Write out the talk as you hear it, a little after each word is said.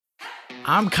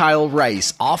I'm Kyle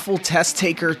Rice, awful test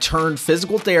taker turned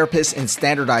physical therapist and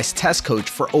standardized test coach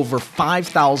for over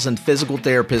 5,000 physical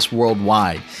therapists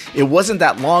worldwide. It wasn't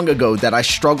that long ago that I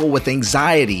struggled with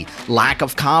anxiety, lack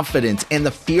of confidence, and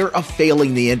the fear of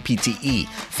failing the NPTE.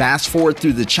 Fast forward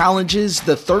through the challenges,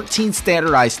 the 13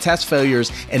 standardized test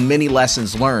failures, and many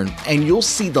lessons learned, and you'll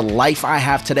see the life I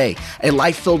have today, a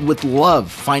life filled with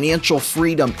love, financial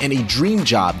freedom, and a dream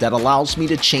job that allows me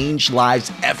to change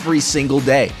lives every single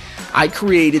day. I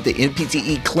created the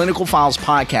NPTE Clinical Files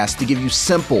podcast to give you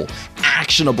simple,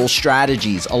 actionable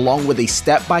strategies along with a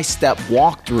step-by-step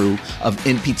walkthrough of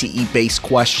NPTE-based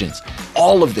questions.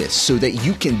 All of this so that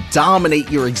you can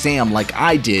dominate your exam like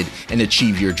I did and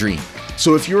achieve your dream.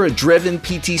 So if you're a driven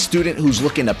PT student who's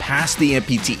looking to pass the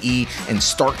NPTE and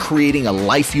start creating a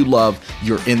life you love,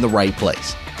 you're in the right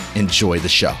place. Enjoy the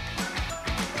show.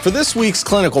 For this week's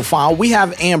clinical file, we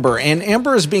have Amber, and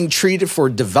Amber is being treated for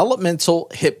developmental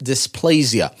hip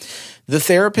dysplasia. The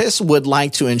therapist would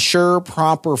like to ensure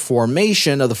proper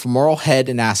formation of the femoral head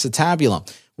and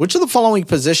acetabulum. Which of the following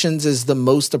positions is the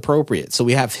most appropriate? So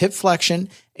we have hip flexion,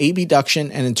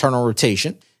 abduction, and internal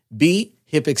rotation. B,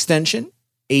 hip extension,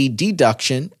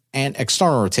 adduction, and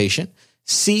external rotation.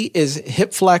 C is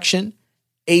hip flexion,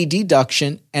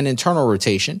 adduction, and internal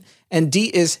rotation. And D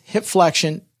is hip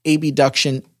flexion,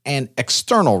 abduction, and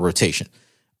external rotation.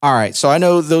 All right. So I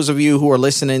know those of you who are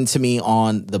listening to me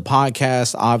on the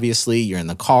podcast, obviously you're in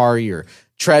the car, you're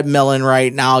treadmilling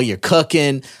right now, you're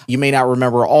cooking. You may not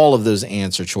remember all of those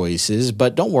answer choices,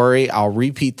 but don't worry. I'll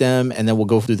repeat them and then we'll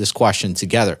go through this question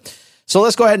together. So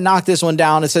let's go ahead and knock this one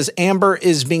down. It says Amber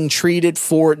is being treated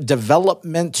for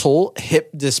developmental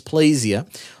hip dysplasia,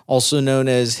 also known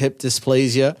as hip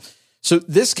dysplasia. So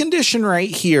this condition right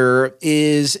here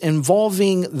is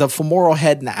involving the femoral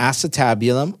head and the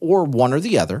acetabulum, or one or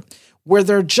the other, where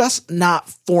they're just not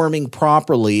forming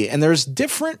properly. And there's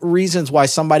different reasons why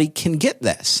somebody can get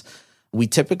this. We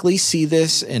typically see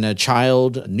this in a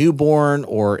child, newborn,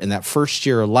 or in that first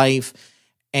year of life.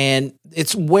 And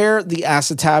it's where the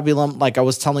acetabulum, like I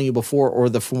was telling you before, or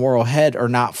the femoral head are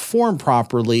not formed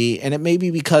properly. And it may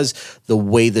be because the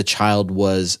way the child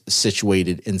was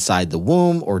situated inside the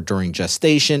womb or during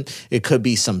gestation. It could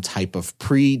be some type of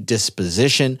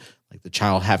predisposition, like the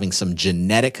child having some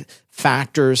genetic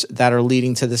factors that are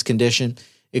leading to this condition.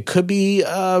 It could be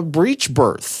a breech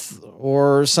birth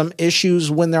or some issues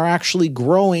when they're actually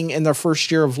growing in their first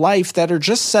year of life that are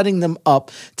just setting them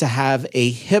up to have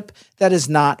a hip that is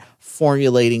not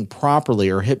formulating properly,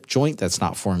 or hip joint that's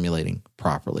not formulating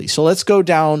properly. So let's go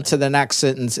down to the next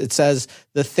sentence. It says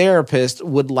the therapist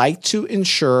would like to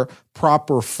ensure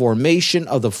proper formation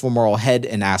of the femoral head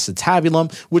and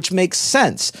acetabulum, which makes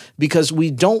sense because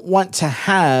we don't want to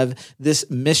have this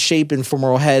misshapen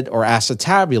femoral head or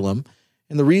acetabulum.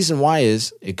 And the reason why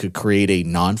is it could create a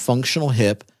non-functional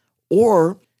hip,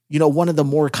 or, one of the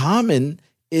more common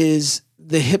is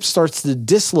the hip starts to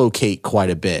dislocate quite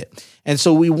a bit. And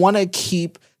so we want to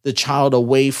keep the child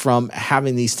away from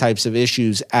having these types of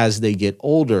issues as they get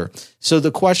older. So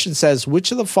the question says,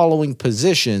 which of the following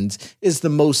positions is the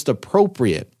most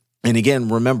appropriate? And again,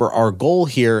 remember, our goal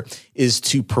here is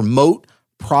to promote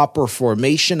proper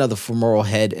formation of the femoral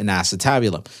head and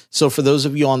acetabulum. So for those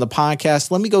of you on the podcast,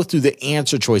 let me go through the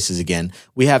answer choices again.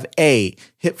 We have A,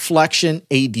 hip flexion,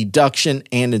 adduction,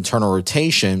 and internal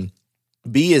rotation.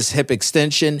 B is hip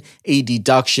extension,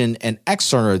 adduction, and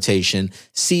external rotation.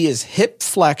 C is hip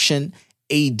flexion,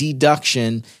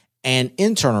 adduction, and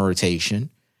internal rotation.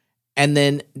 And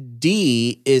then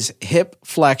D is hip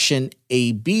flexion,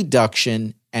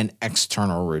 abduction, and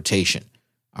external rotation.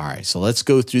 All right, so let's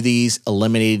go through these,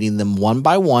 eliminating them one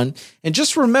by one. And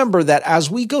just remember that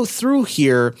as we go through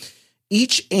here,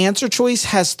 each answer choice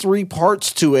has 3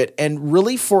 parts to it. And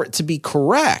really, for it to be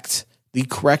correct, the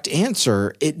correct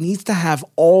answer, it needs to have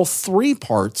all 3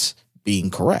 parts being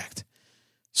correct.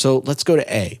 So let's go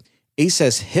to A. A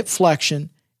says hip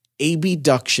flexion,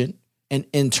 abduction, and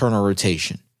internal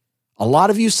rotation. A lot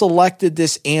of you selected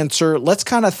this answer. Let's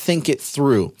kind of think it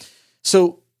through.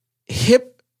 So hip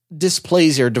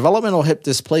dysplasia, or developmental hip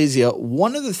dysplasia,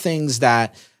 one of the things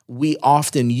that we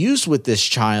often use with this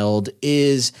child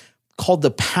is called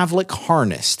the Pavlik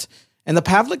harness. And the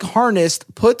Pavlik harness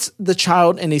puts the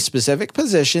child in a specific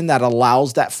position that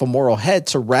allows that femoral head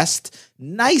to rest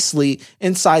nicely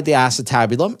inside the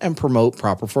acetabulum and promote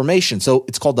proper formation. So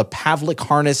it's called the Pavlik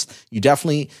harness. You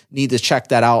definitely need to check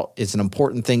that out. It's an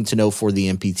important thing to know for the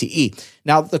NPTE.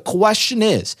 Now, the question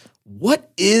is,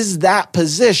 what is that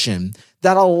position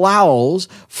that allows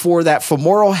for that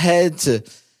femoral head to,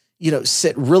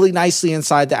 sit really nicely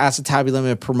inside the acetabulum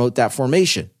and promote that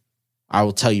formation? I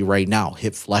will tell you right now,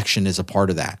 hip flexion is a part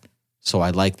of that. So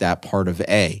I like that part of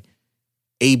A.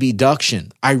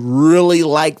 Abduction. I really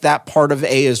like that part of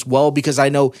A as well because I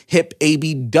know hip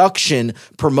abduction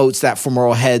promotes that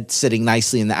femoral head sitting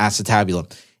nicely in the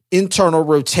acetabulum. Internal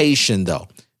rotation, though,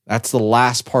 that's the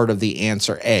last part of the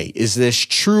answer A. Is this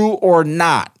true or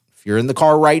not? If you're in the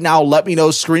car right now, let me know.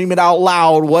 Scream it out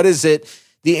loud. What is it?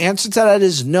 The answer to that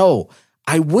is no.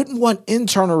 I wouldn't want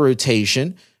internal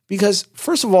rotation because,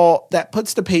 first of all, that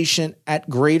puts the patient at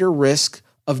greater risk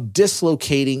of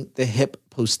dislocating the hip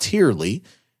posteriorly,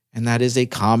 and that is a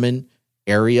common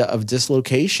area of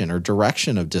dislocation or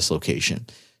direction of dislocation.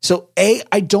 So A,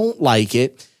 I don't like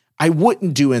it. I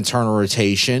wouldn't do internal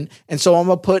rotation, and so I'm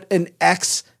going to put an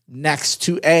X next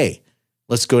to A.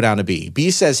 Let's go down to B. B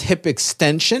says hip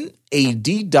extension,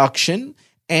 adduction,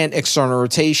 and external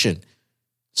rotation.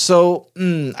 So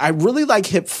I really like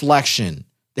hip flexion.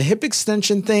 The hip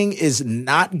extension thing is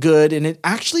not good, and it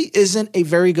actually isn't a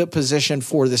very good position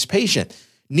for this patient.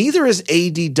 Neither is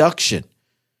adduction.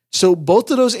 So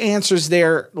both of those answers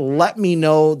there let me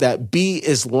know that B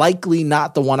is likely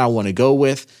not the one I want to go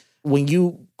with. When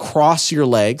you cross your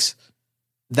legs,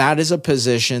 that is a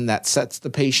position that sets the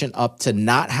patient up to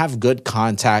not have good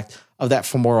contact of that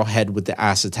femoral head with the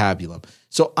acetabulum.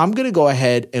 So I'm going to go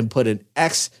ahead and put an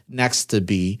X next to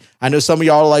B. I know some of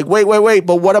y'all are like, wait,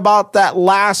 but what about that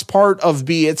last part of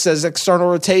B? It says external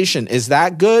rotation. Is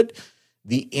that good?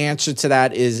 The answer to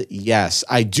that is yes.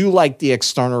 I do like the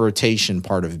external rotation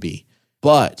part of B,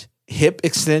 but hip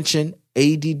extension,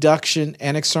 adduction,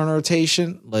 and external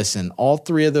rotation, listen, all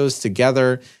three of those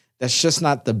together, that's just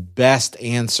not the best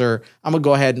answer. I'm going to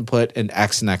go ahead and put an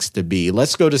X next to B.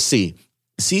 Let's go to C.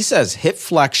 C says hip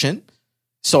flexion.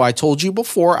 So I told you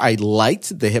before, I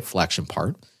liked the hip flexion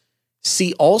part.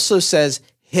 C also says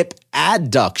hip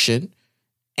adduction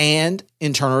and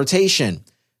internal rotation.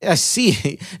 I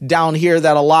see down here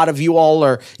that a lot of you all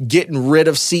are getting rid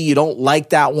of C. You don't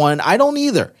like that one. I don't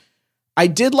either. I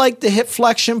did like the hip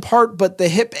flexion part, but the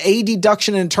hip adduction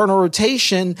and internal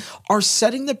rotation are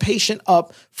setting the patient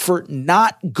up for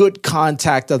not good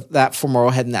contact of that femoral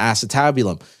head and the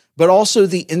acetabulum. But also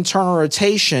the internal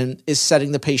rotation is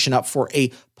setting the patient up for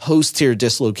a posterior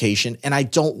dislocation, and I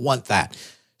don't want that.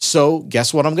 So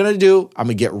guess what I'm going to do? I'm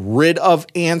going to get rid of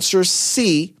answer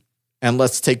C, and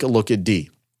let's take a look at D.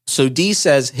 So D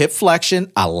says hip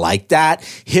flexion. I like that.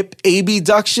 Hip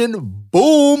abduction.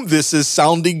 Boom. This is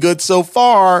sounding good so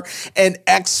far. And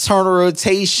external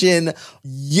rotation.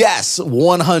 Yes,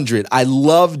 100. I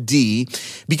love D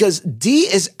because D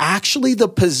is actually the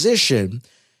position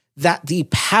that the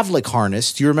Pavlik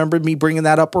harness, do you remember me bringing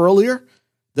that up earlier?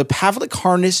 The Pavlik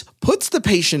harness puts the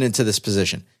patient into this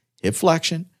position. Hip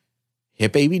flexion,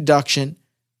 hip abduction,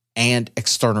 and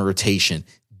external rotation.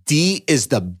 D is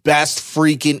the best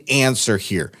freaking answer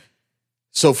here.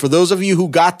 So for those of you who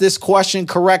got this question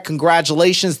correct,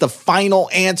 congratulations. The final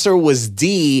answer was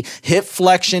D, hip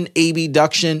flexion,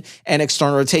 abduction, and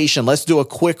external rotation. Let's do a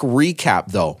quick recap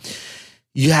though.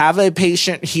 You have a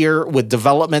patient here with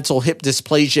developmental hip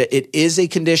dysplasia. It is a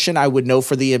condition I would know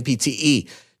for the NPTE.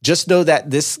 Just know that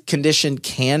this condition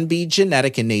can be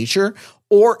genetic in nature,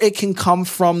 or it can come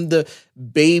from the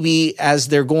baby as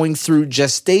they're going through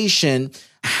gestation,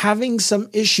 having some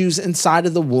issues inside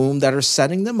of the womb that are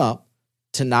setting them up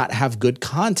to not have good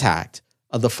contact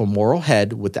of the femoral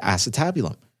head with the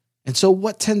acetabulum. And so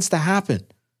what tends to happen?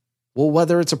 Well,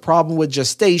 whether it's a problem with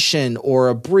gestation or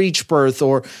a breech birth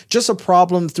or just a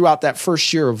problem throughout that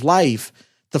first year of life,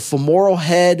 the femoral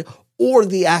head or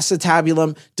the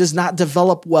acetabulum does not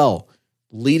develop well,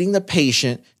 leading the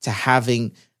patient to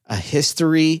having a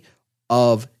history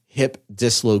of hip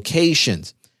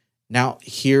dislocations. Now,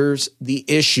 here's the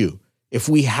issue. If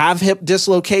we have hip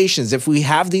dislocations, if we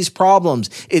have these problems,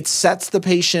 it sets the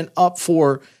patient up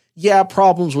for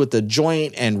problems with the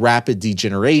joint and rapid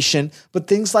degeneration, but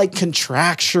things like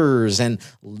contractures and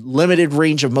limited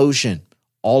range of motion,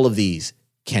 all of these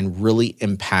can really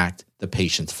impact the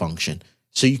patient's function.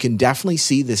 So you can definitely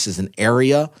see this is an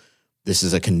area, this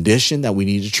is a condition that we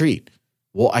need to treat.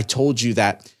 Well, I told you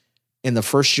that in the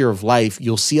first year of life,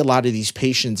 you'll see a lot of these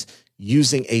patients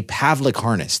using a Pavlik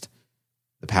harness.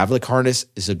 The Pavlik harness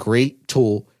is a great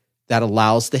tool that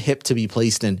allows the hip to be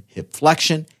placed in hip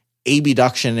flexion,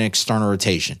 abduction, and external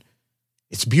rotation.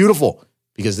 It's beautiful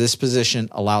because this position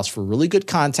allows for really good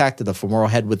contact of the femoral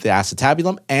head with the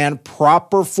acetabulum and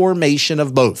proper formation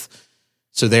of both.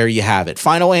 So there you have it.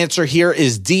 Final answer here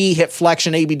is D, hip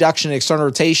flexion, abduction, external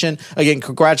rotation. Again,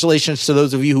 congratulations to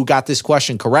those of you who got this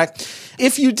question correct.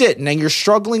 If you didn't and you're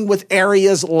struggling with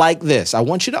areas like this, I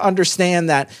want you to understand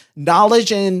that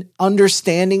knowledge and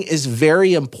understanding is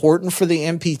very important for the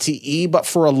NPTE, but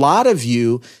for a lot of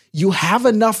you, you have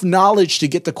enough knowledge to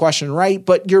get the question right,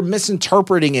 but you're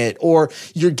misinterpreting it, or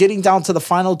you're getting down to the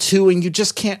final two and you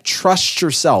just can't trust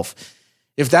yourself.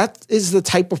 If that is the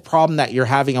type of problem that you're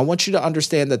having, I want you to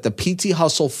understand that the PT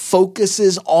Hustle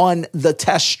focuses on the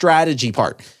test strategy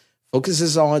part,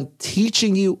 focuses on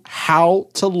teaching you how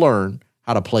to learn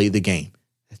how to play the game.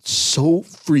 It's so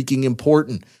freaking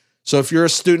important. So if you're a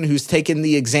student who's taken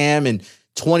the exam in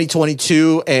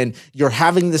 2022 and you're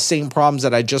having the same problems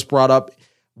that I just brought up,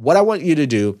 what I want you to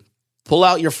do, pull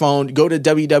out your phone, go to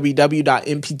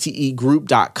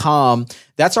www.mptegroup.com.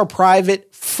 That's our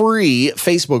private, free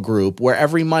Facebook group where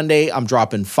every Monday I'm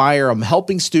dropping fire. I'm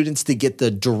helping students to get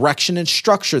the direction and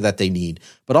structure that they need,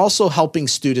 but also helping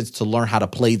students to learn how to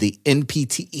play the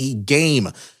NPTE game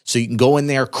so you can go in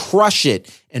there, crush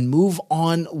it, and move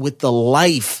on with the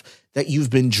life that you've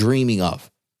been dreaming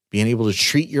of. Being able to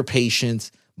treat your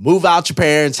patients, move out your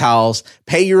parents' house,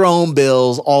 pay your own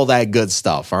bills, all that good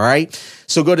stuff, all right?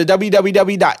 So go to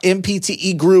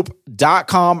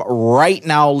www.mptegroup.com right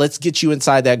now. Let's get you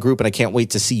inside that group, and I can't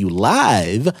wait to see you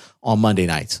live on Monday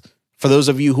nights. For those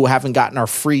of you who haven't gotten our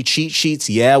free cheat sheets,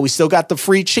 yeah, we still got the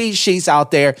free cheat sheets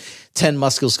out there, 10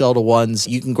 musculoskeletal ones.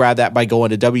 You can grab that by going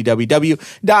to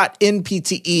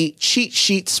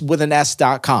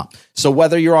www.nptecheatsheets.com. So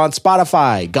whether you're on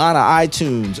Spotify, Ghana,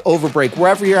 iTunes, Overbreak,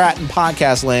 wherever you're at in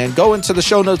podcast land, go into the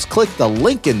show notes, click the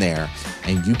link in there,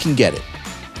 and you can get it.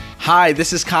 Hi,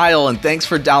 this is Kyle, and thanks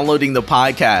for downloading the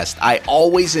podcast. I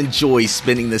always enjoy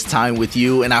spending this time with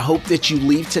you, and I hope that you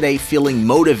leave today feeling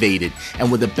motivated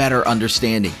and with a better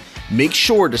understanding. Make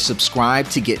sure to subscribe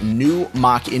to get new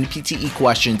mock NPTE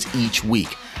questions each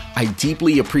week. I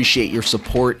deeply appreciate your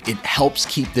support. It helps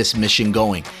keep this mission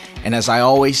going. And as I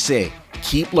always say,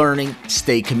 keep learning,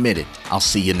 stay committed. I'll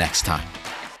see you next time.